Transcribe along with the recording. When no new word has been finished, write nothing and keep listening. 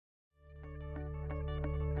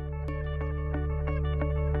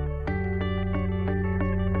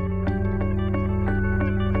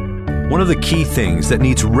One of the key things that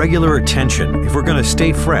needs regular attention if we're going to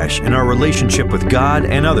stay fresh in our relationship with God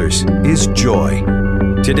and others is joy.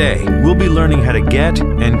 Today, we'll be learning how to get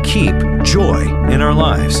and keep joy in our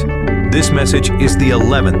lives. This message is the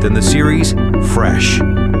 11th in the series, Fresh.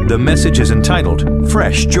 The message is entitled,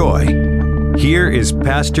 Fresh Joy. Here is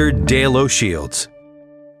Pastor Dale O'Shields.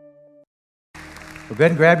 Well, go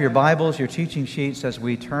ahead and grab your Bibles, your teaching sheets, as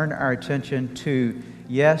we turn our attention to,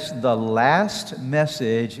 yes, the last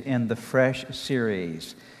message in the Fresh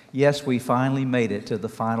series. Yes, we finally made it to the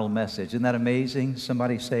final message. Isn't that amazing?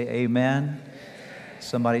 Somebody say amen.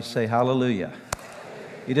 Somebody say hallelujah.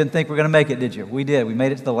 You didn't think we were going to make it, did you? We did. We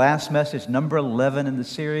made it to the last message, number 11 in the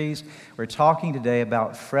series. We're talking today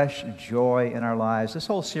about fresh joy in our lives. This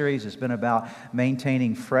whole series has been about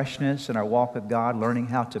maintaining freshness in our walk with God, learning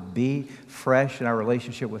how to be fresh in our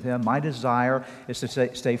relationship with Him. My desire is to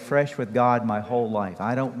stay fresh with God my whole life.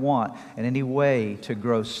 I don't want in any way to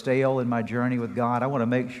grow stale in my journey with God. I want to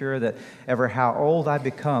make sure that ever how old I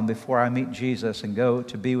become before I meet Jesus and go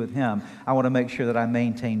to be with Him, I want to make sure that I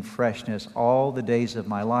maintain freshness all the days of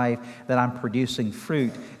my life, that I'm producing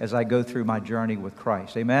fruit as I go through my journey with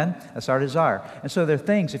Christ. Amen? That's our desire. And so there are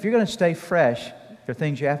things, if you're going to stay fresh, there are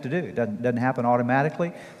things you have to do. It doesn't happen automatically.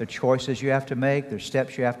 There are choices you have to make. There are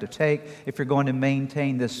steps you have to take if you're going to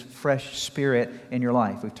maintain this fresh spirit in your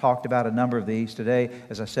life. We've talked about a number of these today.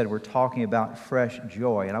 As I said, we're talking about fresh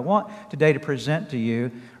joy. And I want today to present to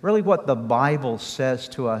you really what the Bible says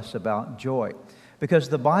to us about joy. Because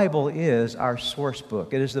the Bible is our source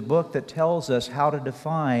book. It is the book that tells us how to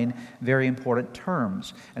define very important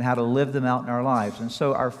terms and how to live them out in our lives. And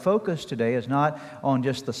so our focus today is not on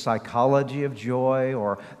just the psychology of joy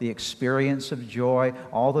or the experience of joy.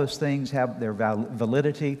 All those things have their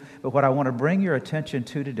validity. But what I want to bring your attention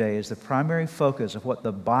to today is the primary focus of what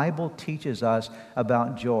the Bible teaches us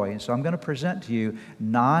about joy. And so I'm going to present to you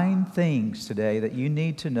 9 things today that you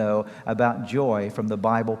need to know about joy from the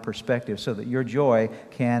Bible perspective so that your joy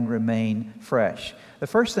can remain fresh. The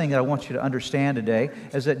first thing that I want you to understand today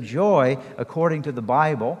is that joy, according to the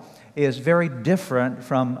Bible, is very different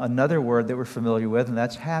from another word that we're familiar with, and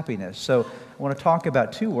that's happiness. So I want to talk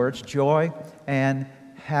about 2 words, joy and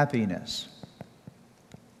happiness.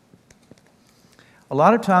 A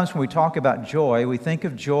lot of times when we talk about joy, we think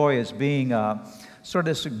of joy as being sort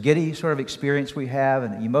of this giddy sort of experience we have,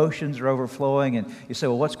 and emotions are overflowing, and you say,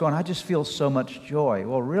 well, what's going on? I just feel so much joy.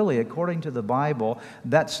 Well, really, according to the Bible,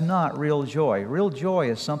 that's not real joy. Real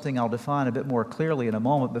joy is something I'll define a bit more clearly in a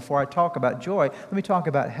moment. Before I talk about joy, let me talk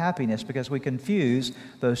about happiness, because we confuse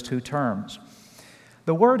those 2 terms.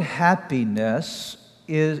 The word happiness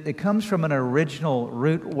it comes from an original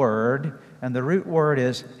root word, and the root word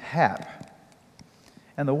is hap.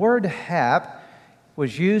 And the word hap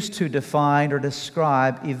was used to define or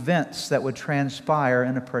describe events that would transpire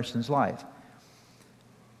in a person's life.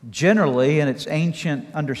 Generally, in its ancient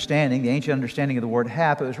understanding, the ancient understanding of the word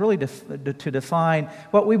hap, it was really to define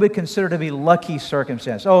what we would consider to be lucky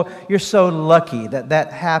circumstance. Oh, you're so lucky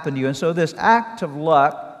that happened to you. And so this act of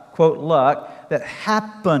luck, quote luck, that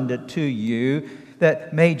happened to you,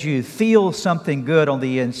 that made you feel something good on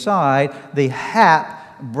the inside, the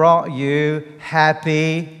hap brought you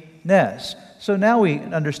happiness. So now we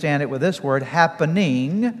understand it with this word,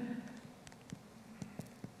 happening.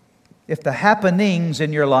 If the happenings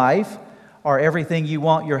in your life are everything you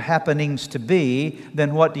want your happenings to be,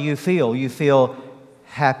 then what do you feel? You feel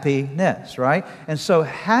happiness, right? And so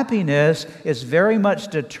happiness is very much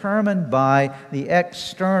determined by the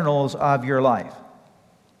externals of your life.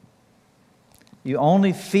 You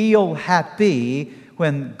only feel happy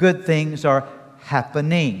when good things are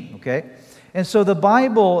happening, okay? And so the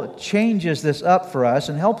Bible changes this up for us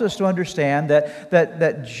and helps us to understand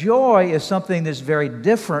that joy is something that's very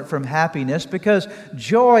different from happiness, because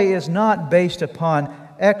joy is not based upon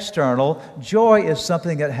external. Joy is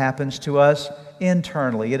something that happens to us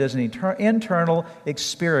internally. It is an internal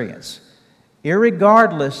experience,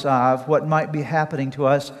 irregardless of what might be happening to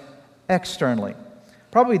us externally.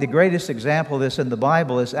 Probably the greatest example of this in the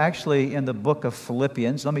Bible is actually in the book of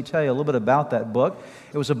Philippians. Let me tell you a little bit about that book.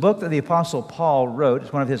 It was a book that the Apostle Paul wrote.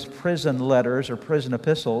 It's one of his prison letters or prison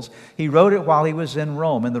epistles. He wrote it while he was in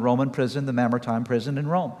Rome, in the Roman prison, the Mamertine prison in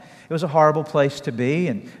Rome. It was a horrible place to be,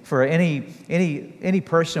 and for any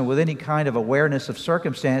person with any kind of awareness of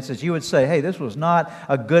circumstances, you would say, hey, this was not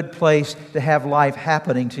a good place to have life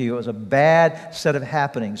happening to you. It was a bad set of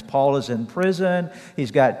happenings. Paul is in prison.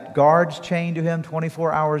 He's got guards chained to him 24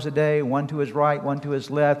 hours a day, one to his right, one to his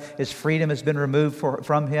left. His freedom has been removed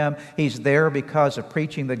from him. He's there because of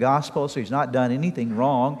preaching the gospel, so he's not done anything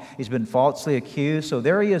wrong. He's been falsely accused. So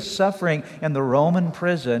there he is suffering in the Roman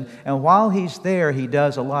prison, and while he's there, he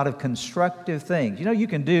does a lot of constructive things. You know, you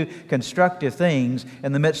can do constructive things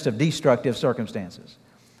in the midst of destructive circumstances.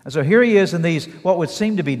 And so here he is in these, what would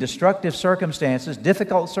seem to be destructive circumstances,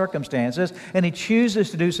 difficult circumstances, and he chooses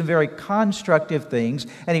to do some very constructive things.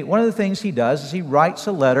 And one of the things he does is he writes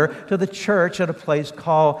a letter to the church at a place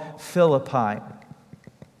called Philippi.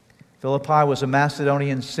 Philippi was a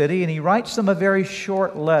Macedonian city, and he writes them a very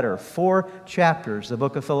short letter, 4 chapters, the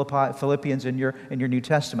book of Philippians in your New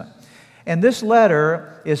Testament. And this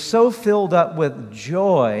letter is so filled up with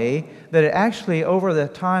joy that it actually, over the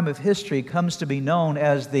time of history, comes to be known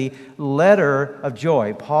as the letter of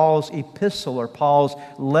joy, Paul's epistle or Paul's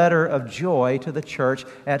letter of joy to the church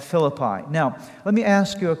at Philippi. Now, let me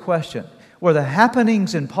ask you a question. Were the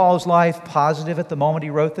happenings in Paul's life positive at the moment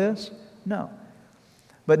he wrote this? No.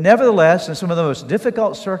 But nevertheless, in some of the most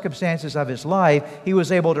difficult circumstances of his life, he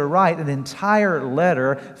was able to write an entire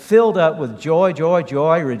letter filled up with joy, joy,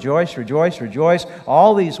 joy, rejoice, rejoice, rejoice,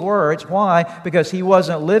 all these words. Why? Because he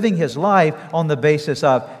wasn't living his life on the basis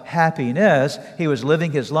of happiness. He was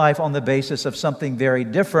living his life on the basis of something very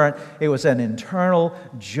different. It was an internal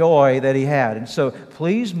joy that he had. And so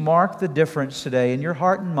please mark the difference today in your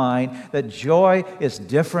heart and mind that joy is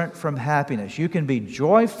different from happiness. You can be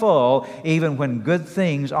joyful even when good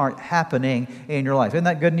things aren't happening in your life. Isn't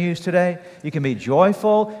that good news today? You can be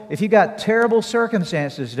joyful. If you've got terrible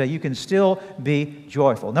circumstances today, you can still be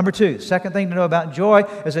joyful. Number 2, second thing to know about joy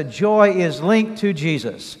is that joy is linked to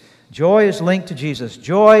Jesus. Joy is linked to Jesus.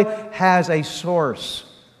 Joy has a source.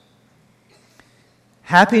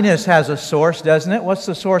 Happiness has a source, doesn't it? What's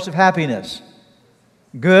the source of happiness?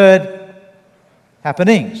 Good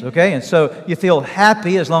happenings, okay? And so you feel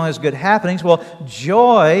happy as long as good happenings. Well,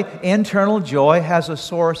 joy, internal joy, has a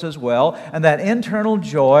source as well. And that internal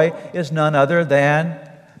joy is none other than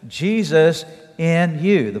Jesus in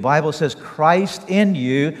you. The Bible says, Christ in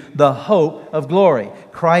you, the hope of glory.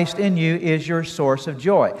 Christ in you is your source of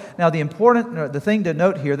joy. Now, the thing to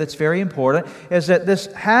note here that's very important is that this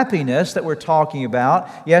happiness that we're talking about,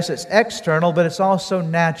 yes, it's external, but it's also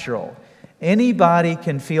natural. Anybody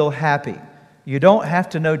can feel happy. You don't have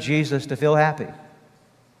to know Jesus to feel happy.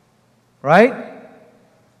 Right?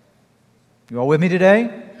 You all with me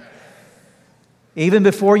today? Even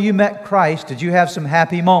before you met Christ, did you have some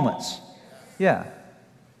happy moments? Yeah.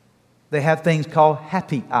 They have things called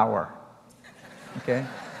happy hour. Okay?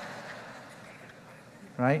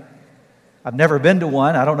 Right? I've never been to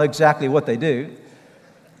one. I don't know exactly what they do.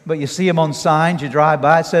 But you see them on signs, you drive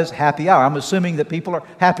by, it says happy hour. I'm assuming that people are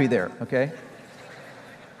happy there. Okay?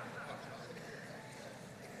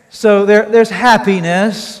 So there's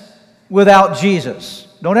happiness without Jesus.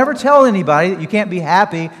 Don't ever tell anybody that you can't be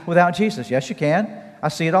happy without Jesus. Yes, you can. I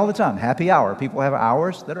see it all the time. Happy hour. People have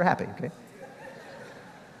hours that are happy. Okay.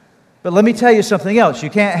 But let me tell you something else. You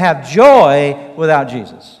can't have joy without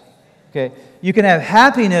Jesus. Okay. You can have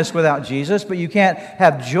happiness without Jesus, but you can't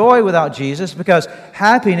have joy without Jesus because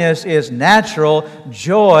happiness is natural.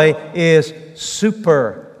 Joy is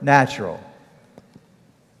supernatural.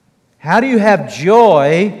 How do you have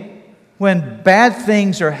joy when bad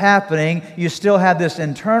things are happening? You still have this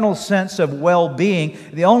internal sense of well-being.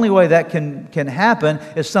 The only way that can happen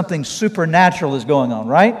is something supernatural is going on,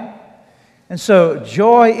 right? And so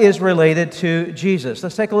joy is related to Jesus.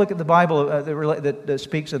 Let's take a look at the Bible that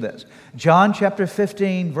speaks of this. John chapter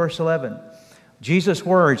 15, verse 11. Jesus'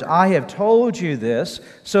 words, I have told you this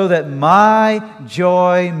so that my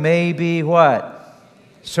joy may be what?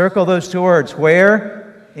 Circle those 2 words. Where?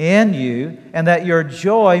 In you, and that your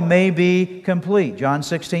joy may be complete. John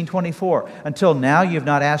 16:24. Until now you've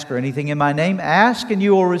not asked for anything in my name. Ask and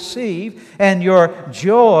you will receive, and your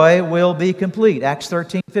joy will be complete. Acts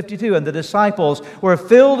 13:52. And the disciples were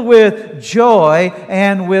filled with joy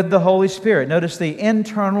and with the Holy Spirit. Notice the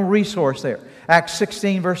internal resource there. Acts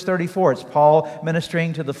 16, verse 34, it's Paul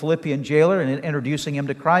ministering to the Philippian jailer and introducing him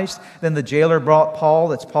to Christ. Then the jailer brought Paul,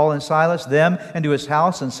 that's Paul and Silas, them into his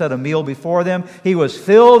house and set a meal before them. He was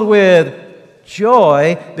filled with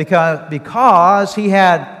joy because he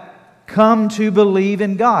had come to believe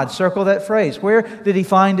in God. Circle that phrase. Where did he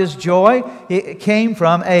find his joy? It came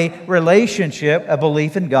from a relationship, a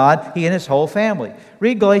belief in God, he and his whole family.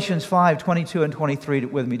 Read Galatians 5:22 and 23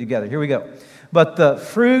 with me together. Here we go. But the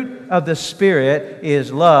fruit of the Spirit is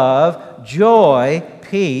love, joy,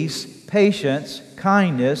 peace, patience,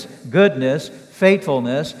 kindness, goodness,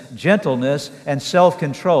 faithfulness, gentleness, and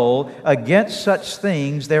self-control. Against such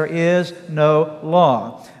things there is no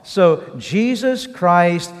law. So Jesus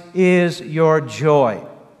Christ is your joy.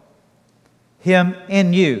 Him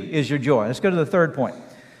in you is your joy. Let's go to the third point.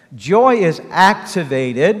 Joy is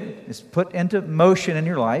activated, it's put into motion in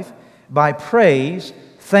your life by praise,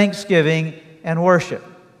 thanksgiving, and worship.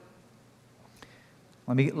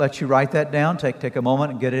 Let me let you write that down. Take a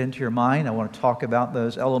moment and get it into your mind. I want to talk about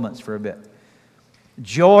those elements for a bit.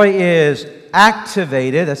 Joy is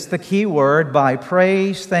activated, that's the key word, by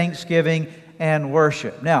praise, thanksgiving, and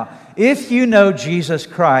worship. Now, if you know Jesus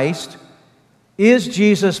Christ, is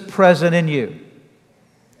Jesus present in you?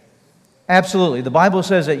 Absolutely. The Bible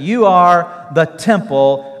says that you are the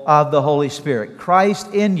temple of the Holy Spirit.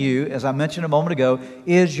 Christ in you, as I mentioned a moment ago,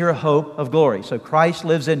 is your hope of glory. So Christ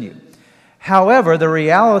lives in you. However, the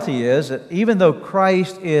reality is that even though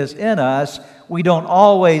Christ is in us, we don't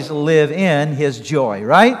always live in His joy,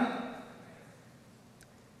 right?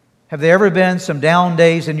 Have there ever been some down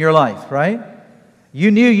days in your life, right? You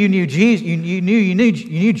knew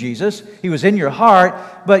Jesus. He was in your heart,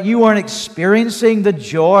 but you weren't experiencing the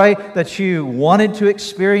joy that you wanted to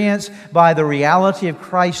experience by the reality of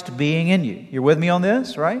Christ being in you. You're with me on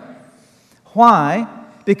this, right? Why?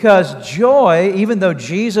 Because joy, even though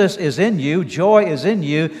Jesus is in you, joy is in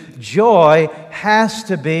you, joy has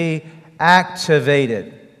to be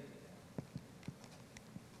activated.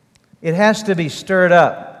 It has to be stirred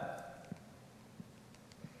up.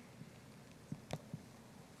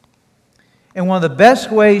 And one of the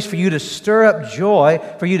best ways for you to stir up joy,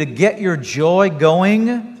 for you to get your joy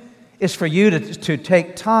going, is for you to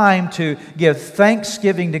take time to give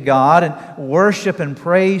thanksgiving to God and worship and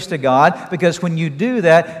praise to God. Because when you do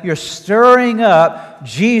that, you're stirring up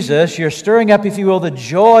Jesus. You're stirring up, if you will, the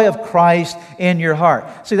joy of Christ in your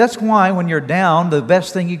heart. See, that's why when you're down, the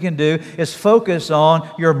best thing you can do is focus on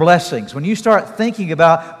your blessings. When you start thinking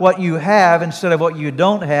about what you have instead of what you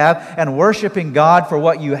don't have, and worshiping God for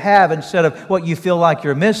what you have instead of what you feel like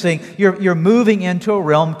you're missing, you're moving into a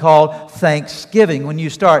realm called thanksgiving. When you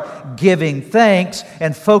start giving thanks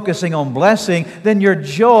and focusing on blessing, then your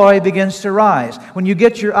joy begins to rise. When you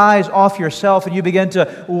get your eyes off yourself and you begin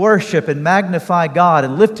to worship and magnify God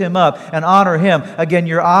and lift Him up and honor Him, again,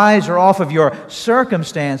 your eyes are off of your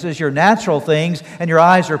circumstances, your natural things, and your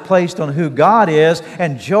eyes are placed on who God is,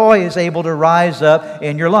 and joy is able to rise up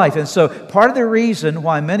in your life. And so part of the reason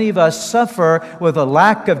why many of us suffer with a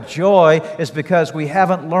lack of joy is because we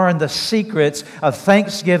haven't learned the secrets of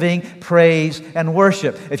thanksgiving, praise, and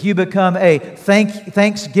worship. If you become a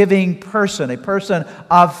thanksgiving person, a person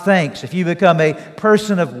of thanks, if you become a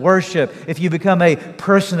person of worship, if you become a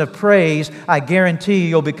person of praise, I guarantee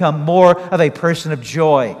you'll become more of a person of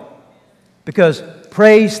joy. Because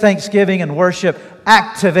praise, thanksgiving, and worship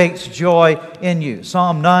activates joy in you.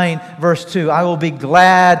 Psalm 9, verse 2, I will be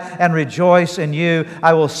glad and rejoice in you.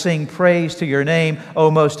 I will sing praise to your name,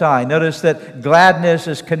 O Most High. Notice that gladness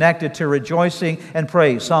is connected to rejoicing and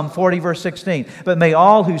praise. Psalm 40, verse 16, but may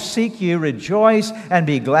all who seek you rejoice and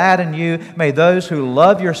be glad in you. May those who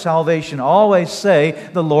love your salvation always say,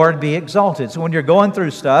 the Lord be exalted. So when you're going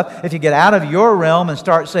through stuff, if you get out of your realm and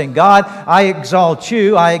start saying, God, I exalt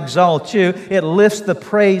you, it lifts the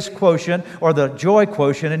praise quotient or the joy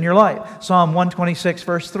quotient in your life. Psalm 126,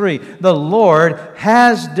 verse 3, the Lord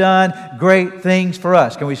has done great things for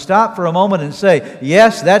us. Can we stop for a moment and say,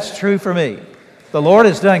 yes, that's true for me. The Lord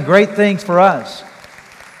has done great things for us.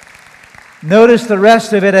 Notice the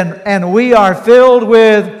rest of it, and we are filled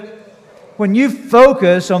with, when you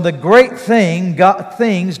focus on the great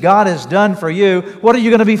things God has done for you, what are you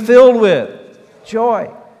going to be filled with?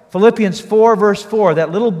 Joy. Philippians 4, verse 4,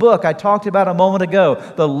 that little book I talked about a moment ago,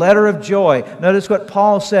 the letter of joy. Notice what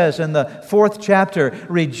Paul says in the 4th chapter.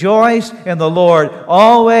 Rejoice in the Lord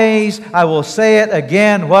always. I will say it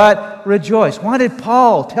again, what? Rejoice. Why did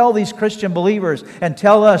Paul tell these Christian believers and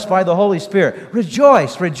tell us by the Holy Spirit?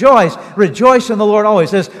 Rejoice, rejoice, rejoice in the Lord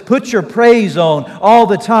always. It says, put your praise on all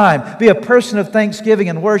the time. Be a person of thanksgiving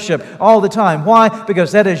and worship all the time. Why?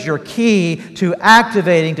 Because that is your key to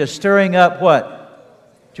activating, to stirring up what?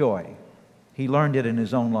 Joy. He learned it in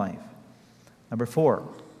his own life. Number 4,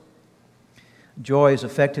 joy is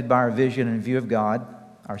affected by our vision and view of God,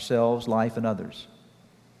 ourselves, life, and others.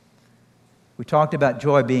 We talked about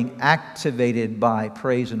joy being activated by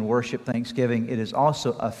praise and worship, thanksgiving. It is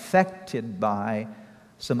also affected by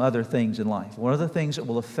some other things in life. One of the things that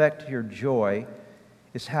will affect your joy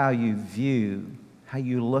is how you view, how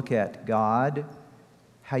you look at God,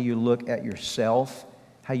 how you look at yourself,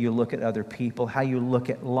 how you look at other people, how you look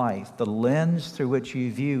at life. The lens through which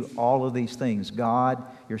you view all of these things, God,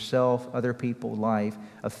 yourself, other people, life,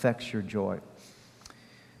 affects your joy.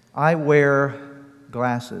 I wear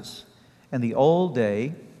glasses. In the old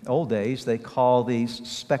days, they call these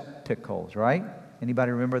spectacles, right?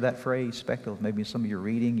 Anybody remember that phrase, spectacles? Maybe some of your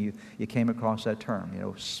reading, you came across that term,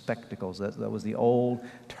 spectacles. That was the old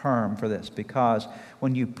term for this. Because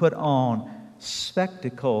when you put on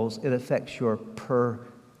spectacles, it affects your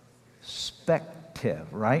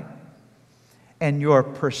perspective, right? and your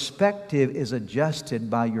perspective is adjusted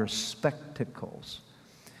by your spectacles.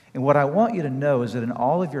 And what I want you to know is that in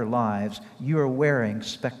all of your lives, you are wearing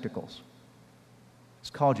spectacles. It's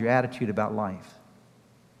called your attitude about life.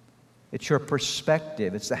 It's your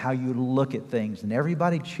perspective. It's how you look at things. And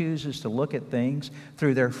everybody chooses to look at things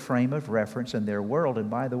through their frame of reference and their world. And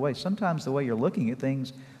by the way, sometimes the way you're looking at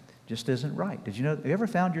things just isn't right. Did you know, have you ever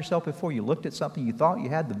found yourself before you looked at something, you thought you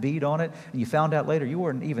had the bead on it, and you found out later you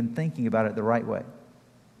weren't even thinking about it the right way?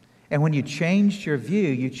 And when you changed your view,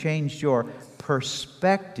 you changed your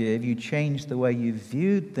perspective, you changed the way you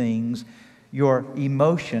viewed things, your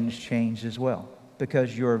emotions changed as well.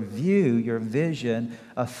 Because your view, your vision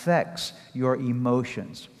affects your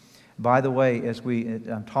emotions. By the way,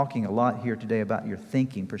 I'm talking a lot here today about your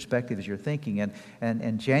thinking. Perspective is your thinking.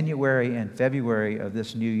 And January and February of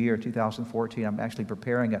this new year, 2014, I'm actually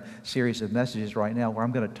preparing a series of messages right now where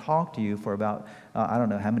I'm going to talk to you for about, I don't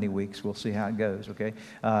know how many weeks. We'll see how it goes, okay?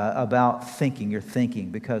 About thinking, your thinking.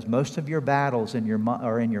 Because most of your battles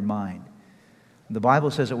are in your mind. The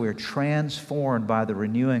Bible says that we are transformed by the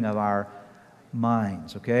renewing of our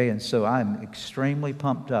minds, okay? And so I'm extremely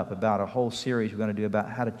pumped up about a whole series we're going to do about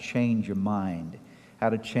how to change your mind, how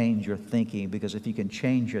to change your thinking, because if you can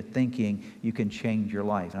change your thinking, you can change your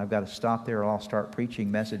life. And I've got to stop there or I'll start preaching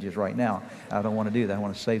messages right now. I don't want to do that. I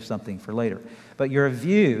want to save something for later. But your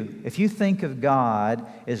view, if you think of God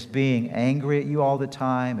as being angry at you all the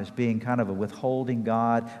time, as being kind of a withholding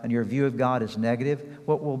God, and your view of God is negative,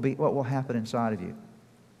 what will happen inside of you?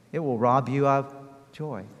 It will rob you of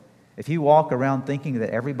joy. If you walk around thinking that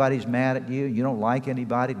everybody's mad at you, you don't like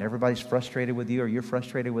anybody, and everybody's frustrated with you or you're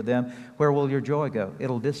frustrated with them, where will your joy go?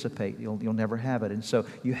 It'll dissipate. You'll never have it. And so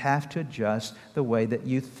you have to adjust the way that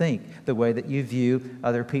you think, the way that you view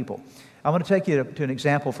other people. I want to take you to an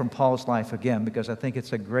example from Paul's life again because I think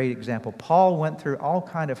it's a great example. Paul went through all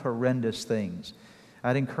kind of horrendous things.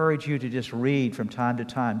 I'd encourage you to just read from time to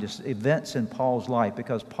time just events in Paul's life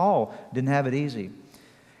because Paul didn't have it easy.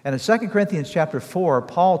 And in 2 Corinthians chapter 4,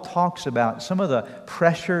 Paul talks about some of the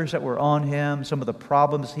pressures that were on him, some of the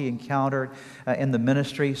problems he encountered in the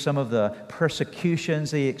ministry, some of the persecutions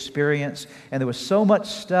he experienced. And there was so much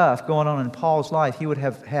stuff going on in Paul's life, he would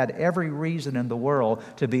have had every reason in the world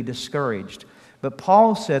to be discouraged. But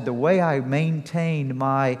Paul said the way I maintained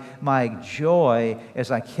my joy is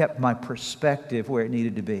I kept my perspective where it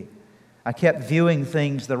needed to be. I kept viewing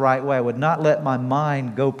things the right way. I would not let my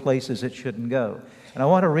mind go places it shouldn't go. And I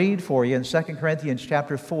want to read for you in 2 Corinthians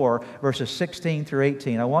chapter 4, verses 16 through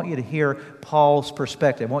 18. I want you to hear Paul's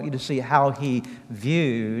perspective. I want you to see how he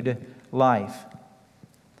viewed life,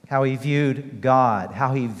 how he viewed God,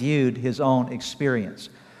 how he viewed his own experience.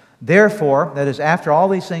 Therefore, that is, after all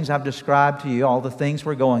these things I've described to you, all the things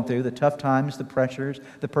we're going through, the tough times, the pressures,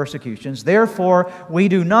 the persecutions, therefore we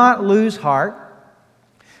do not lose heart.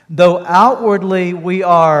 Though outwardly we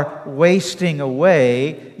are wasting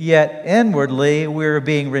away, yet inwardly we're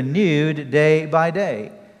being renewed day by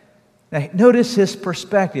day. Now, notice his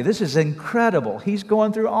perspective. This is incredible. He's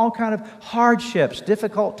going through all kind of hardships,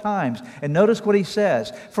 difficult times. And notice what he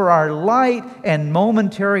says. For our light and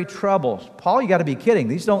momentary troubles. Paul, you got to be kidding.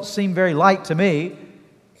 These don't seem very light to me.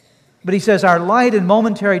 But he says, our light and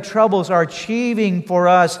momentary troubles are achieving for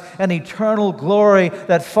us an eternal glory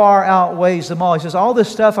that far outweighs them all. He says, all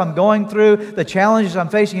this stuff I'm going through, the challenges I'm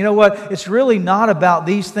facing, you know what? It's really not about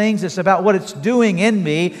these things. It's about what it's doing in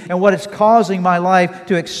me and what it's causing my life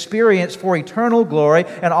to experience for eternal glory.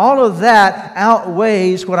 And all of that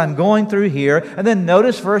outweighs what I'm going through here. And then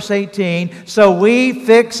notice verse 18. So we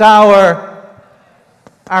fix our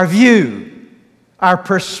view, our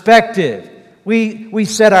perspective. We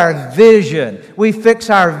set our vision. We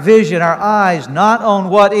fix our vision, our eyes, not on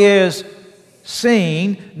what is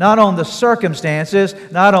seen, not on the circumstances,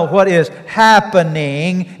 not on what is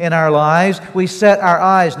happening in our lives. We set our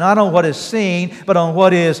eyes not on what is seen, but on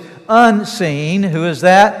what is unseen. Who is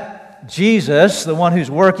that? Jesus, the one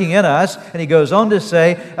who's working in us. And he goes on to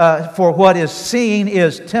say, for what is seen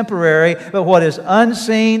is temporary, but what is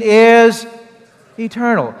unseen is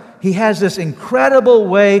eternal. He has this incredible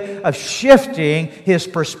way of shifting his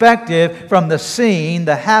perspective from the seen,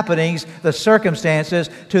 the happenings, the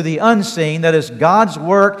circumstances, to the unseen. That is God's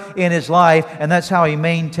work in his life, and that's how he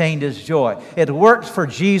maintained his joy. It worked for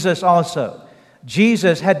Jesus also.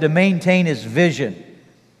 Jesus had to maintain his vision.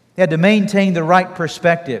 He had to maintain the right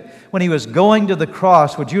perspective. When he was going to the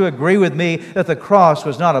cross, would you agree with me that the cross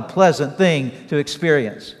was not a pleasant thing to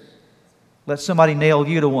experience? Let somebody nail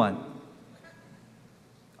you to one.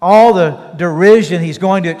 all the derision he's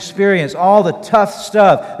going to experience, all the tough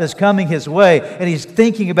stuff that's coming his way, and he's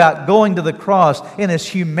thinking about going to the cross. In his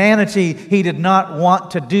humanity, he did not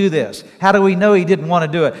want to do this. How do we know he didn't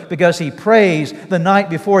want to do it? Because he prays the night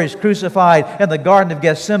before he's crucified in the Garden of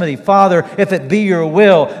Gethsemane, Father, if it be your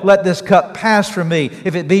will, let this cup pass from me.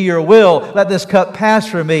 If it be your will, let this cup pass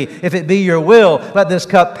from me. If it be your will, let this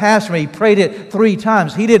cup pass from me. He prayed it 3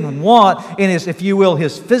 times. He didn't want in his, if you will,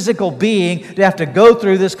 his physical being to have to go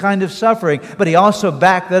through this kind of suffering, but he also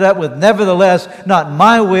backed that up with, nevertheless, not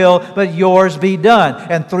my will, but yours be done.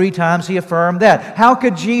 And 3 times he affirmed that. How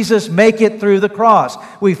could Jesus make it through the cross?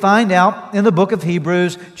 We find out in the book of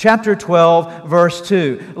Hebrews, chapter 12, verse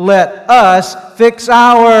 2. Let us fix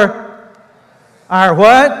our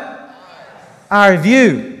what? Our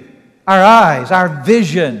view, our eyes, our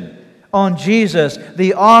vision on Jesus,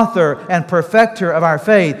 the author and perfecter of our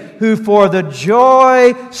faith, who for the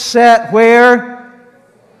joy set where?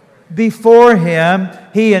 Before him,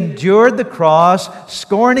 he endured the cross,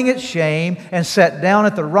 scorning its shame, and sat down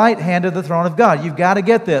at the right hand of the throne of God. You've got to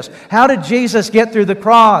get this. How did Jesus get through the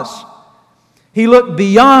cross? He looked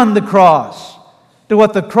beyond the cross to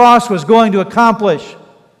what the cross was going to accomplish.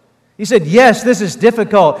 He said, yes, this is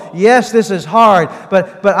difficult. Yes, this is hard.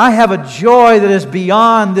 But I have a joy that is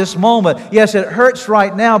beyond this moment. Yes, it hurts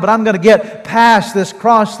right now, but I'm going to get past this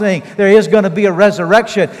cross thing. There is going to be a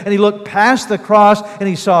resurrection. And he looked past the cross and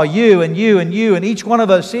he saw you and you and you and each one of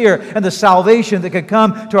us here and the salvation that could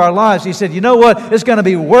come to our lives. He said, you know what? It's going to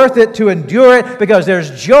be worth it to endure it because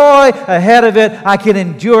there's joy ahead of it. I can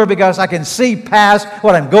endure because I can see past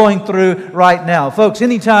what I'm going through right now. Folks,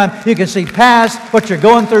 anytime you can see past what you're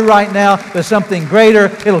going through right now, there's something greater.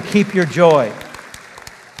 It'll keep your joy.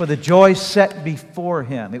 For the joy set before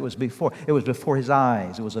him. It was before his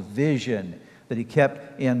eyes. It was a vision that he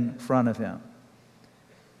kept in front of him.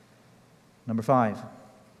 Number 5.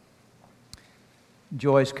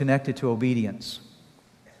 Joy is connected to obedience.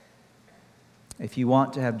 If you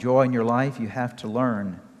want to have joy in your life, you have to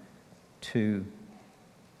learn to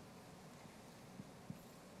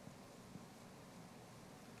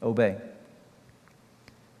obey.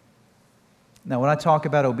 Now, when I talk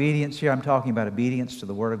about obedience here, I'm talking about obedience to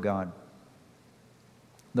the Word of God.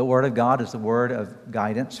 The Word of God is the word of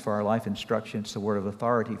guidance for our life, instruction. It's the word of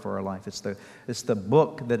authority for our life. It's the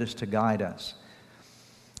book that is to guide us.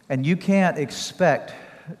 And you can't expect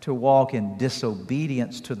to walk in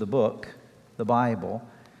disobedience to the book, the Bible,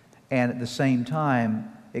 and at the same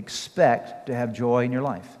time expect to have joy in your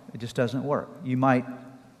life. It just doesn't work. You might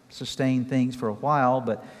sustain things for a while,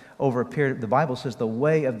 but over a period, the Bible says the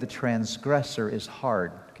way of the transgressor is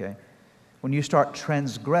hard, okay? When you start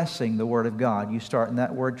transgressing the Word of God, you start in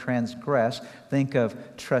that word transgress, think of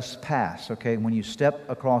trespass, okay? When you step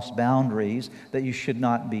across boundaries that you should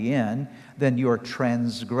not be in, then you are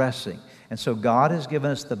transgressing. And so God has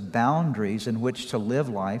given us the boundaries in which to live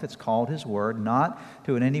life. It's called His Word, not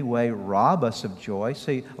to in any way rob us of joy.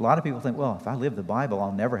 See, a lot of people think, well, if I live the Bible,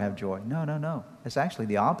 I'll never have joy. No. It's actually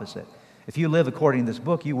the opposite. If you live according to this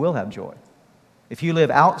book, you will have joy. If you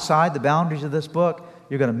live outside the boundaries of this book,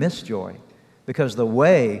 you're going to miss joy because the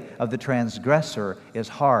way of the transgressor is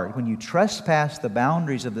hard. When you trespass the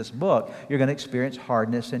boundaries of this book, you're going to experience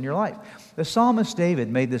hardness in your life. The psalmist David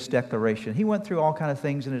made this declaration. He went through all kinds of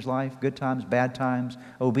things in his life, good times, bad times,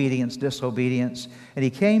 obedience, disobedience, and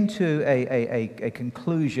he came to a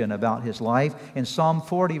conclusion about his life in Psalm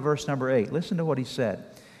 40, verse number 8. Listen to what he said.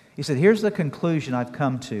 He said, here's the conclusion I've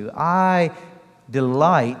come to. I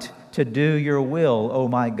delight to do your will, O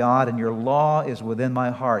my God, and your law is within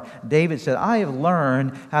my heart. David said, I have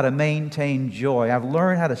learned how to maintain joy. I've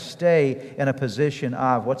learned how to stay in a position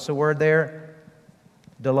of, what's the word there?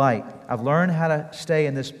 Delight. I've learned how to stay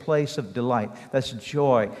in this place of delight. That's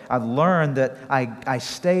joy. I've learned that I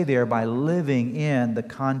stay there by living in the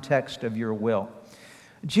context of your will.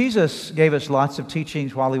 Jesus gave us lots of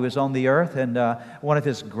teachings while He was on the earth, and one of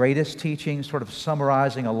His greatest teachings, sort of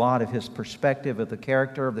summarizing a lot of His perspective of the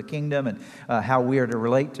character of the kingdom and how we are to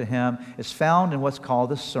relate to Him, is found in what's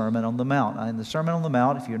called the Sermon on the Mount. In the Sermon on the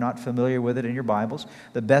Mount, if you're not familiar with it in your Bibles,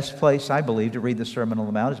 the best place, I believe, to read the Sermon on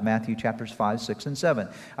the Mount is Matthew chapters 5, 6, and 7.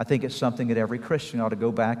 I think it's something that every Christian ought to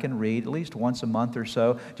go back and read at least once a month or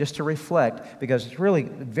so, just to reflect, because it's really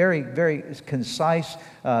very, very concise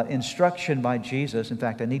instruction by Jesus. In fact,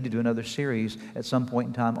 fact, I need to do another series at some point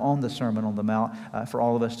in time on the Sermon on the Mount for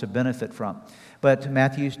all of us to benefit from. But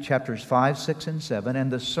Matthew chapters 5, 6, and 7,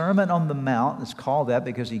 and the Sermon on the Mount is called that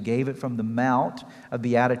because he gave it from the Mount of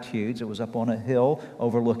Beatitudes. It was up on a hill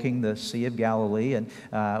overlooking the Sea of Galilee, and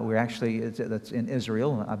that's in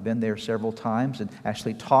Israel. I've been there several times and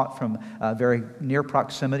actually taught from very near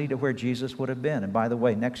proximity to where Jesus would have been. And by the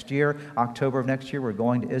way, next year, October of next year, we're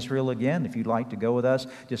going to Israel again. If you'd like to go with us,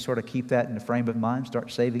 just sort of keep that in the frame of mind.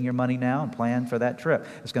 Start saving your money now and plan for that trip.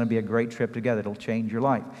 It's going to be a great trip together. It'll change your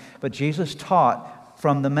life. But Jesus taught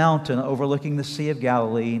from the mountain overlooking the Sea of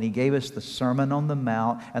Galilee, and he gave us the Sermon on the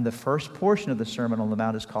Mount, and the first portion of the Sermon on the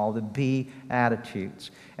Mount is called the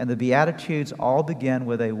Beatitudes. And the Beatitudes all begin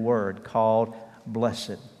with a word called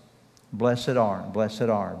blessed. Blessed are, blessed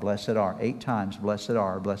are, blessed are. 8 times, blessed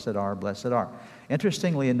are, blessed are, blessed are.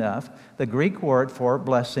 Interestingly enough, the Greek word for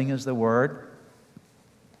blessing is the word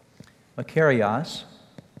makarios,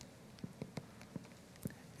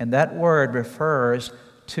 and that word refers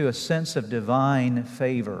to a sense of divine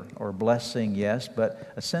favor, or blessing, yes,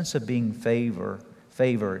 but a sense of being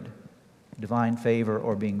favored, divine favor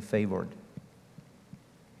or being favored.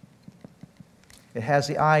 It has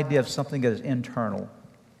the idea of something that is internal.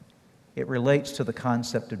 It relates to the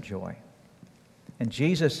concept of joy. And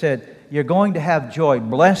Jesus said, you're going to have joy.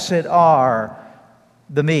 Blessed are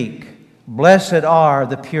the meek. Blessed are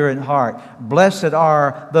the pure in heart. Blessed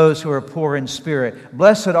are those who are poor in spirit.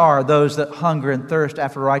 Blessed are those that hunger and thirst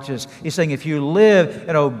after righteousness. He's saying if you live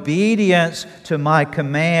in obedience to my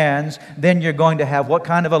commands, then you're going to have what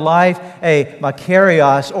kind of a life? A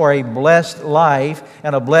makarios, or a blessed life.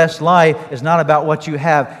 And a blessed life is not about what you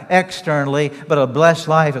have externally, but a blessed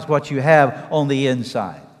life is what you have on the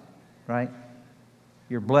inside. Right?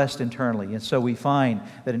 You're blessed internally. And so we find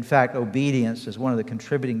that, in fact, obedience is one of the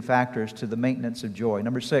contributing factors to the maintenance of joy.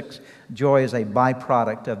 Number 6, joy is a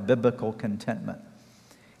byproduct of biblical contentment.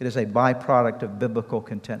 It is a byproduct of biblical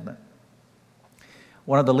contentment.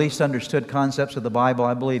 One of the least understood concepts of the Bible,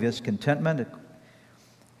 I believe, is contentment.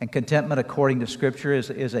 And contentment, according to Scripture,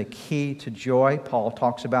 is a key to joy. Paul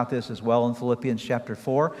talks about this as well in Philippians chapter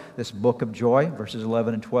 4, this book of joy, verses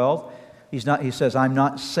 11 and 12. He says, I'm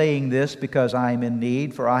not saying this because I am in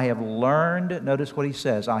need, for I have learned, notice what he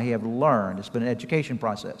says, I have learned, it's been an education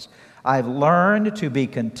process, I've learned to be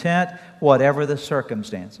content whatever the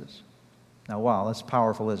circumstances. Now, wow, that's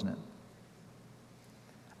powerful, isn't it?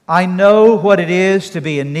 I know what it is to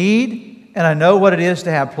be in need, and I know what it is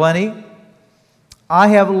to have plenty. I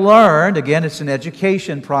have learned, again, it's an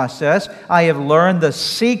education process, I have learned the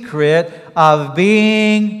secret of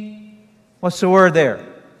being, what's the word there?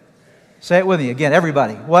 Say it with me again,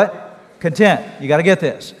 everybody. What? Content. You got to get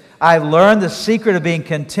this. I've learned the secret of being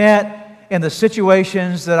content in the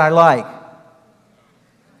situations that I like.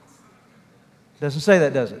 Doesn't say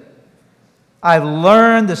that, does it? I've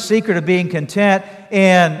learned the secret of being content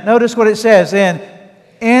in, notice what it says, in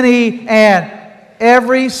any and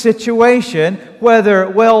every situation, whether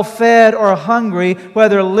well-fed or hungry,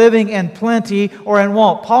 whether living in plenty or in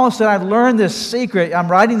want. Paul said, I've learned this secret. I'm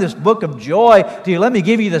writing this book of joy to you. Let me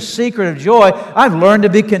give you the secret of joy. I've learned to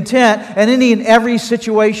be content in any and every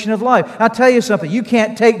situation of life. I'll tell you something. You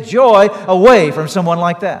can't take joy away from someone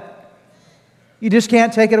like that. You just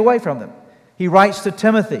can't take it away from them. He writes to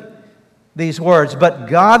Timothy these words, but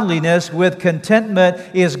godliness with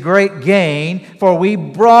contentment is great gain, for we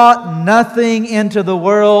brought nothing into the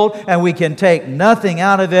world, and we can take nothing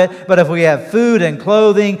out of it. But if we have food and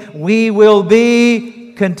clothing, we will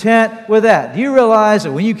be content with that. Do you realize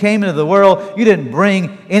that when you came into the world, you didn't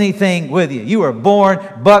bring anything with you? You were born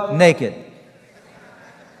buck naked.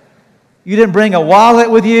 You didn't bring a wallet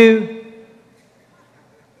with you.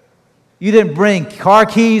 You didn't bring car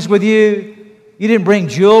keys with you. You didn't bring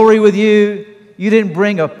jewelry with you. You didn't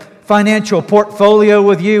bring a financial portfolio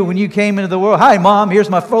with you when you came into the world. Hi, Mom, here's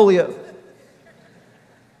my folio.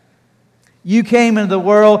 You came into the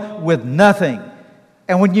world with nothing.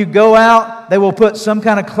 And when you go out, they will put some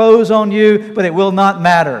kind of clothes on you, but it will not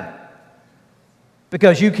matter.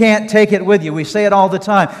 Because you can't take it with you. We say it all the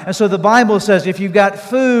time. And so the Bible says if you've got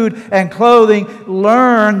food and clothing,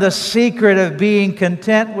 learn the secret of being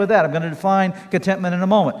content with that. I'm going to define contentment in a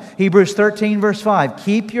moment. Hebrews 13 verse 5.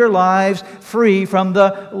 Keep your lives free from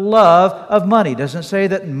the love of money. It doesn't say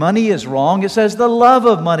that money is wrong. It says the love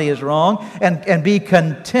of money is wrong. And be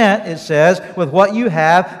content, it says, with what you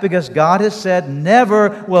have, because God has said,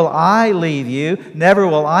 never will I leave you, never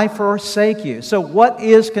will I forsake you. So what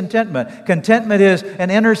is contentment? Contentment is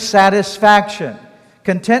an inner satisfaction.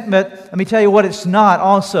 Contentment, let me tell you what it's not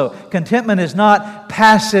also. Contentment is not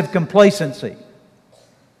passive complacency.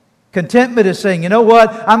 Contentment is saying, you know what?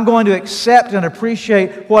 I'm going to accept and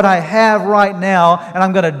appreciate what I have right now, and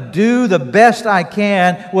I'm going to do the best I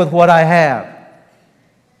can with what I have.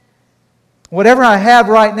 Whatever I have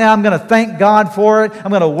right now, I'm going to thank God for it. I'm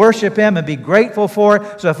going to worship Him and be grateful for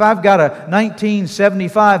it. So if I've got a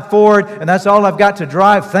 1975 Ford and that's all I've got to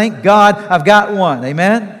drive, thank God I've got one.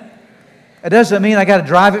 Amen? It doesn't mean I got to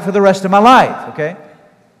drive it for the rest of my life, okay?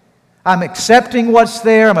 I'm accepting what's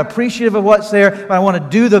there. I'm appreciative of what's there. But I want to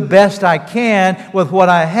do the best I can with what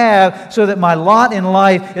I have so that my lot in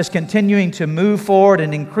life is continuing to move forward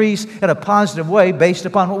and increase in a positive way based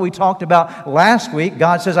upon what we talked about last week.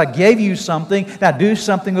 God says, I gave you something. Now do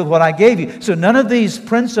something with what I gave you. So none of these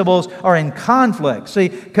principles are in conflict. See,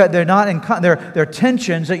 they're not in they're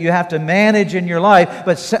tensions that you have to manage in your life.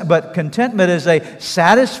 But contentment is a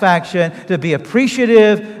satisfaction to be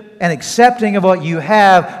appreciative and accepting of what you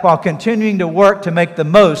have while continuing to work to make the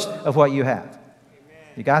most of what you have.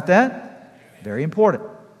 You got that? Very important.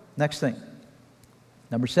 Next thing.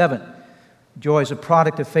 Number 7. Joy is a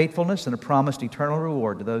product of faithfulness and a promised eternal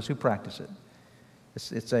reward to those who practice it.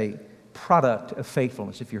 It's a product of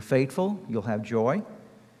faithfulness. If you're faithful, you'll have joy.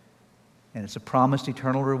 And it's a promised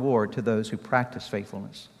eternal reward to those who practice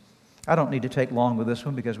faithfulness. I don't need to take long with this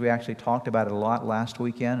one because we actually talked about it a lot last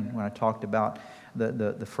weekend when I talked about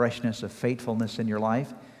the freshness of faithfulness in your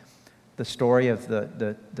life. The story of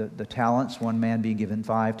the talents, one man being given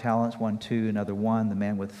 5 talents, one 2, another 1. The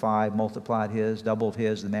man with 5 multiplied his, doubled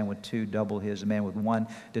his. The man with 2 doubled his. The man with 1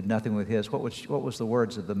 did nothing with his. What was the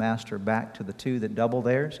words of the master back to the 2 that doubled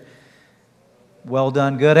theirs? Well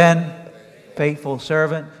done, good and faithful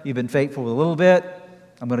servant. You've been faithful with a little bit.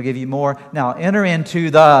 I'm going to give you more. Now enter into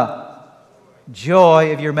the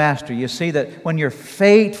joy of your master. You see that when you're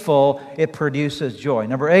faithful, it produces joy.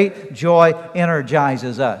 Number 8, joy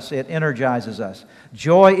energizes us. It energizes us.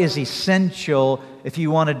 Joy is essential if you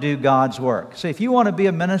want to do God's work. So if you want to be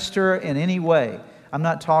a minister in any way, I'm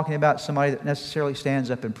not talking about somebody that necessarily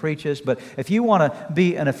stands up and preaches, but if you want to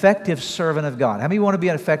be an effective servant of God, how many want to be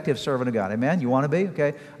an effective servant of God? Amen? You want to be?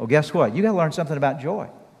 Okay. Well, guess what? You got to learn something about joy.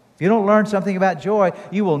 If you don't learn something about joy,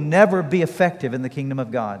 you will never be effective in the kingdom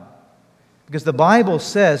of God. Because the Bible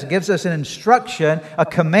says, it gives us an instruction, a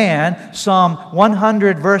command, Psalm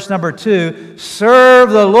 100 verse number 2, serve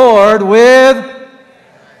the Lord with,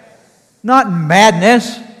 not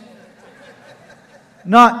madness,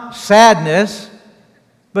 not sadness,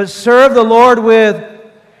 but serve the Lord with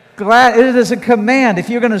glad. It is a command. If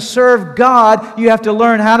you're going to serve God, you have to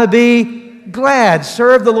learn how to be glad.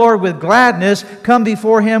 Serve the Lord with gladness. Come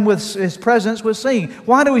before Him with His presence with singing.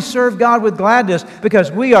 Why do we serve God with gladness?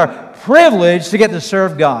 Because we are privileged to get to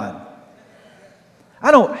serve God. I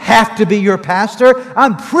don't have to be your pastor.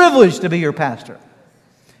 I'm privileged to be your pastor.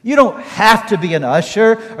 You don't have to be an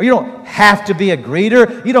usher, or you don't have to be a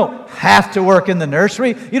greeter. You don't have to work in the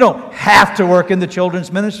nursery. You don't have to work in the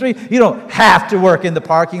children's ministry. You don't have to work in the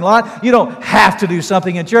parking lot. You don't have to do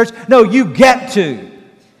something in church. No, you get to.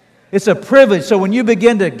 It's a privilege. So when you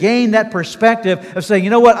begin to gain that perspective of saying, you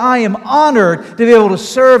know what, I am honored to be able to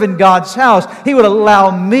serve in God's house. He would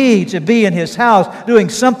allow me to be in His house doing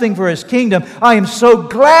something for His kingdom. I am so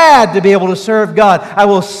glad to be able to serve God. I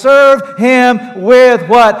will serve Him with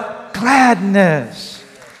what? Gladness.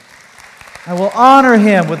 I will honor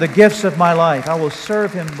Him with the gifts of my life. I will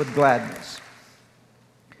serve Him with gladness.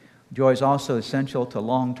 Joy is also essential to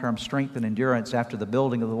long-term strength and endurance after the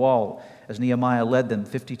building of the wall. As Nehemiah led them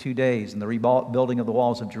 52 days in the rebuilding of the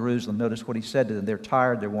walls of Jerusalem, notice what he said to them. They're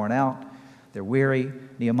tired, they're worn out, they're weary.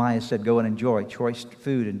 Nehemiah said, go and enjoy choice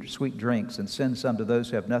food and sweet drinks and send some to those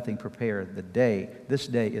who have nothing prepared. This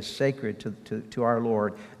day is sacred to our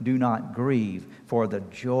Lord. Do not grieve, for the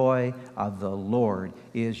joy of the Lord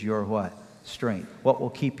is your what? Strength. What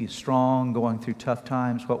will keep you strong going through tough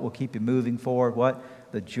times? What will keep you moving forward? What?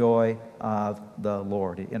 The joy of the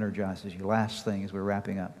Lord. It energizes you. Last thing as we're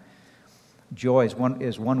wrapping up. Joy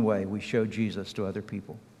is one way we show Jesus to other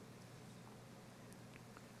people.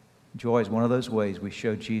 Joy is one of those ways we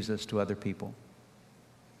show Jesus to other people.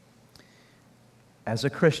 As a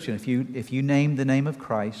Christian, if you name the name of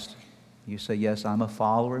Christ, you say, yes, I'm a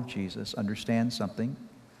follower of Jesus, understand something,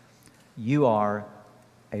 you are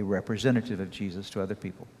a representative of Jesus to other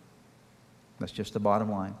people. That's just the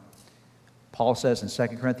bottom line. Paul says in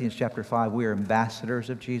 2 Corinthians chapter 5, we are ambassadors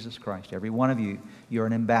of Jesus Christ. Every one of you, you're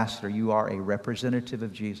an ambassador. You are a representative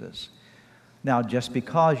of Jesus. Now, just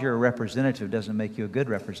because you're a representative doesn't make you a good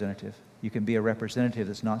representative. You can be a representative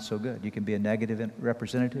that's not so good. You can be a negative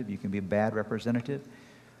representative. You can be a bad representative.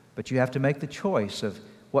 But you have to make the choice of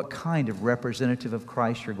what kind of representative of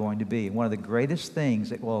Christ you're going to be. And one of the greatest things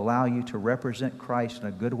that will allow you to represent Christ in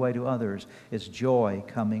a good way to others is joy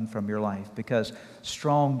coming from your life, because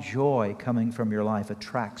strong joy coming from your life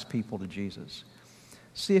attracts people to Jesus.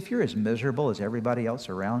 See, if you're as miserable as everybody else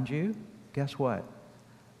around you, guess what?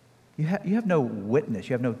 You have no witness,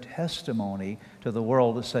 you have no testimony to the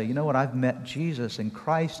world to say, you know what, I've met Jesus and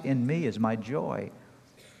Christ in me is my joy.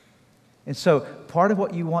 And so part of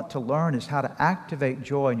what you want to learn is how to activate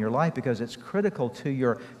joy in your life, because it's critical to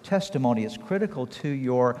your testimony. It's critical to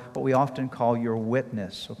your, what we often call your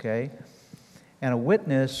witness, okay? And a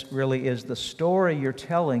witness really is the story you're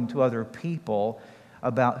telling to other people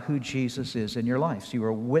about who Jesus is in your life. So you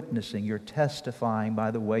are witnessing, you're testifying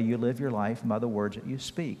by the way you live your life and by the words that you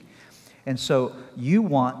speak. And so you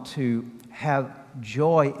want to have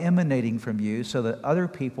joy emanating from you so that other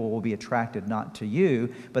people will be attracted not to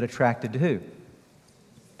you, but attracted to who?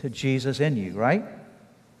 To Jesus in you, right?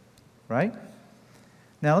 Right?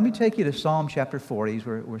 Now let me take you to Psalm chapter 40.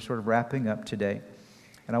 We're sort of wrapping up today.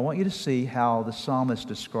 And I want you to see how the psalmist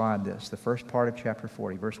described this, the first part of chapter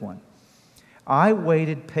 40, verse 1. I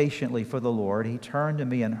waited patiently for the Lord. He turned to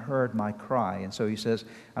me and heard my cry. And so he says,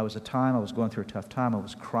 I was going through a tough time. I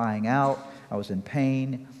was crying out. I was in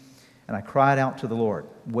pain. And I cried out to the Lord,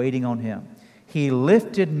 waiting on Him. He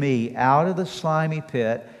lifted me out of the slimy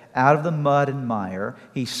pit, out of the mud and mire.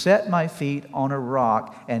 He set my feet on a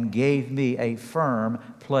rock and gave me a firm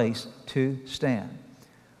place to stand.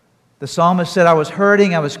 The psalmist said, I was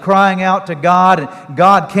hurting, I was crying out to God, and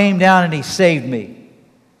God came down and He saved me.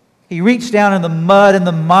 He reached down in the mud and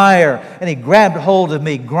the mire, and He grabbed hold of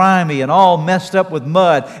me, grimy and all messed up with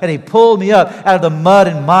mud, and He pulled me up out of the mud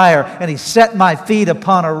and mire, and He set my feet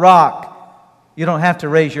upon a rock. You don't have to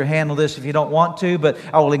raise your hand on this if you don't want to, but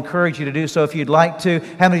I will encourage you to do so if you'd like to.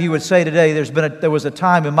 How many of you would say today, there was a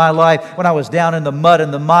time in my life when I was down in the mud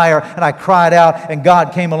and the mire, and I cried out, and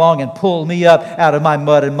God came along and pulled me up out of my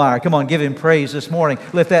mud and mire? Come on, give Him praise this morning.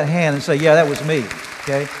 Lift that hand and say, yeah, that was me.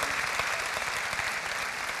 Okay?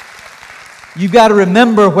 You've got to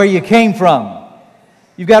remember where you came from.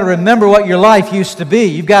 You've got to remember what your life used to be.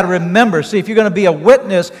 You've got to remember. See, if you're going to be a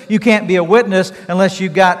witness, you can't be a witness unless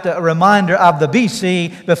you've got a reminder of the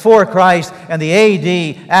BC before Christ and the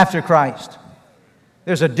AD after Christ.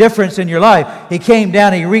 There's a difference in your life. He came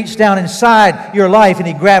down, He reached down inside your life, and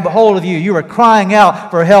He grabbed a hold of you. You were crying out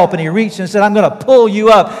for help, and He reached and said, I'm going to pull you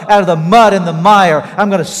up out of the mud and the mire. I'm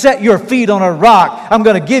going to set your feet on a rock. I'm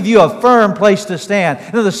going to give you a firm place to stand.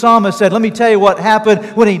 And then the psalmist said, let me tell you what happened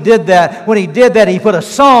when he did that. When he did that, He put a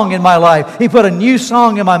song in my life. He put a new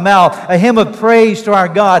song in my mouth, a hymn of praise to our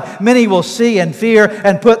God. Many will see and fear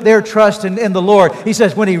and put their trust in the Lord. He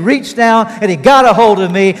says, when He reached down and He got a hold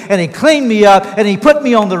of me and He cleaned me up and He put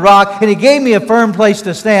me on the rock and He gave me a firm place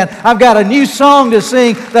to stand. I've got a new song to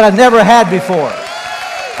sing that I've never had before.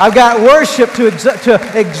 I've got worship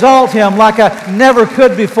to exalt Him like I never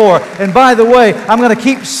could before. And by the way, I'm going to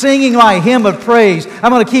keep singing my hymn of praise.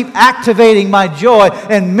 I'm going to keep activating my joy.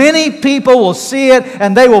 And many people will see it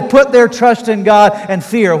and they will put their trust in God and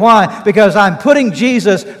fear. Why? Because I'm putting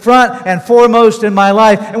Jesus front and foremost in my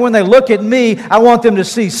life. And when they look at me, I want them to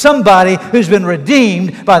see somebody who's been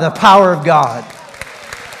redeemed by the power of God.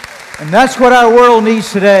 And that's what our world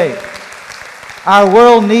needs today. Our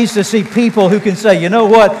world needs to see people who can say, you know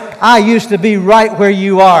what? I used to be right where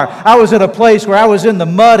you are. I was at a place where I was in the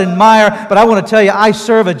mud and mire, but I want to tell you, I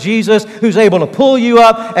serve a Jesus who's able to pull you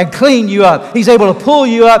up and clean you up. He's able to pull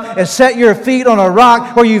you up and set your feet on a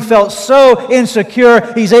rock where you felt so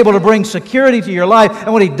insecure. He's able to bring security to your life.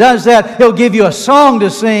 And when He does that, He'll give you a song to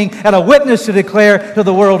sing and a witness to declare to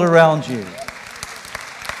the world around you.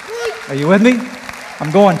 Are you with me? I'm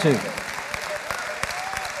going to.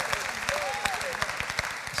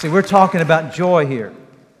 See, we're talking about joy here.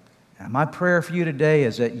 And my prayer for you today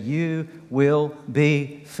is that you will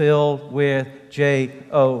be filled with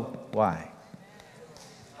J-O-Y.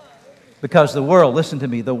 Because the world, listen to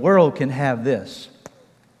me, the world can have this,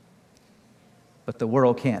 but the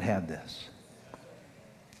world can't have this.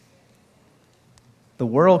 The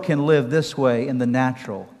world can live this way in the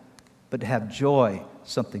natural, but to have joy,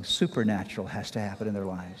 something supernatural has to happen in their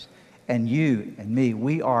lives. And you and me,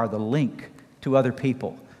 we are the link to other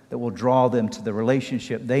people that will draw them to the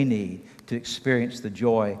relationship they need to experience the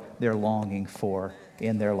joy they're longing for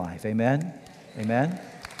in their life. Amen? Amen?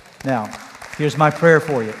 Now, here's my prayer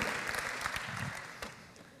for you.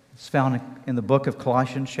 It's found in the book of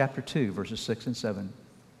Colossians chapter 2, verses 6 and 7.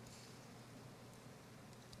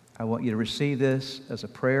 I want you to receive this as a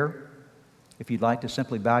prayer. If you'd like to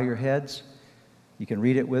simply bow your heads, you can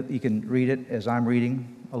read it as I'm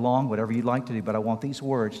reading along, whatever you'd like to do, but I want these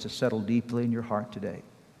words to settle deeply in your heart today.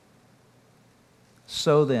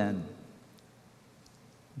 So then,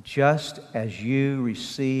 just as you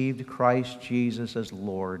received Christ Jesus as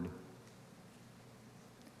Lord,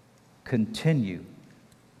 continue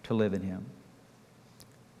to live in Him,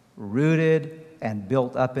 rooted and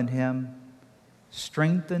built up in Him,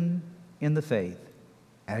 strengthened in the faith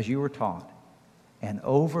as you were taught, and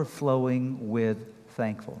overflowing with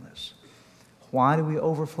thankfulness. Why do we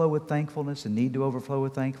overflow with thankfulness and need to overflow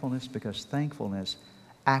with thankfulness? Because thankfulness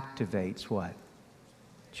activates what?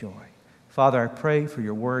 Joy. Father, I pray for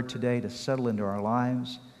your word today to settle into our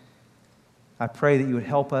lives. I pray that you would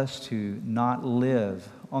help us to not live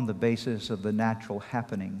on the basis of the natural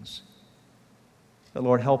happenings. But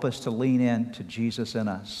Lord, help us to lean in to Jesus in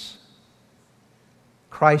us.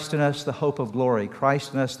 Christ in us, the hope of glory.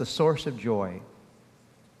 Christ in us, the source of joy.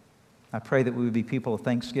 I pray that we would be people of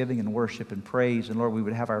thanksgiving and worship and praise. And Lord, we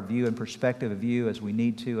would have our view and perspective of you as we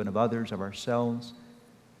need to, and of others, of ourselves.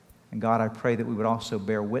 And God, I pray that we would also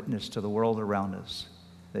bear witness to the world around us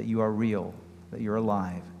that you are real, that you're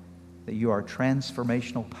alive, that you are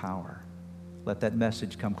transformational power. Let that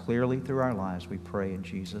message come clearly through our lives, we pray in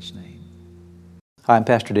Jesus' name. Hi, I'm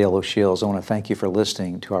Pastor Dale O'Shields. I want to thank you for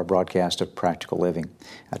listening to our broadcast of Practical Living.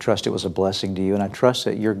 I trust it was a blessing to you, and I trust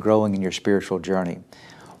that you're growing in your spiritual journey.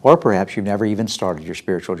 Or perhaps you've never even started your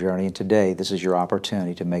spiritual journey, and today this is your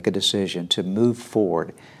opportunity to make a decision to move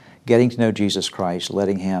forward, getting to know Jesus Christ,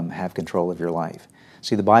 letting Him have control of your life.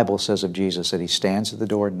 See, the Bible says of Jesus that He stands at the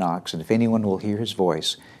door and knocks, and if anyone will hear His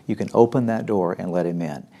voice, you can open that door and let Him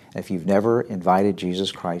in. And if you've never invited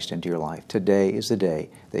Jesus Christ into your life, today is the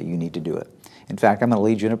day that you need to do it. In fact, I'm going to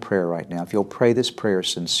lead you in a prayer right now. If you'll pray this prayer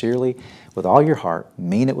sincerely, with all your heart,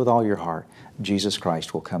 mean it with all your heart, Jesus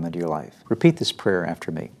Christ will come into your life. Repeat this prayer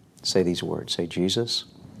after me. Say these words. Say, Jesus,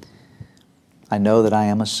 I know that I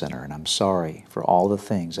am a sinner, and I'm sorry for all the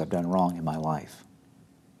things I've done wrong in my life.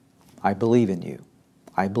 I believe in you.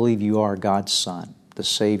 I believe you are God's Son, the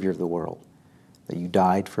Savior of the world, that you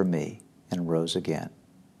died for me and rose again.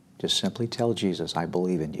 Just simply tell Jesus, I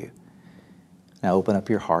believe in you. Now open up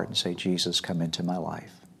your heart and say, Jesus, come into my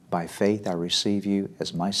life. By faith, I receive you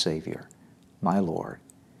as my Savior, my Lord,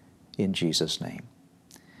 in Jesus' name.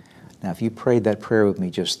 Now, if you prayed that prayer with me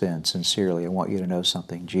just then, sincerely, I want you to know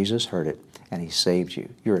something. Jesus heard it, and He saved you.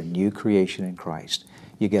 You're a new creation in Christ.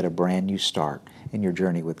 You get a brand new start in your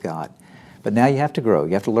journey with God. But now you have to grow.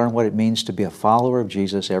 You have to learn what it means to be a follower of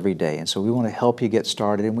Jesus every day. And so we want to help you get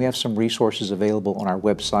started, and we have some resources available on our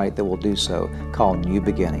website that will do so, called New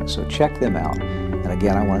Beginnings. So check them out. And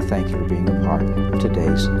again, I want to thank you for being a part of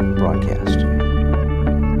today's broadcast.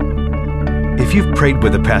 If you've prayed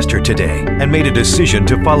with a pastor today and made a decision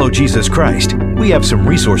to follow Jesus Christ, we have some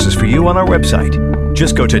resources for you on our website.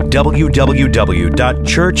 Just go to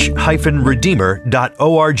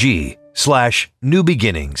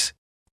www.church-redeemer.org/newbeginnings.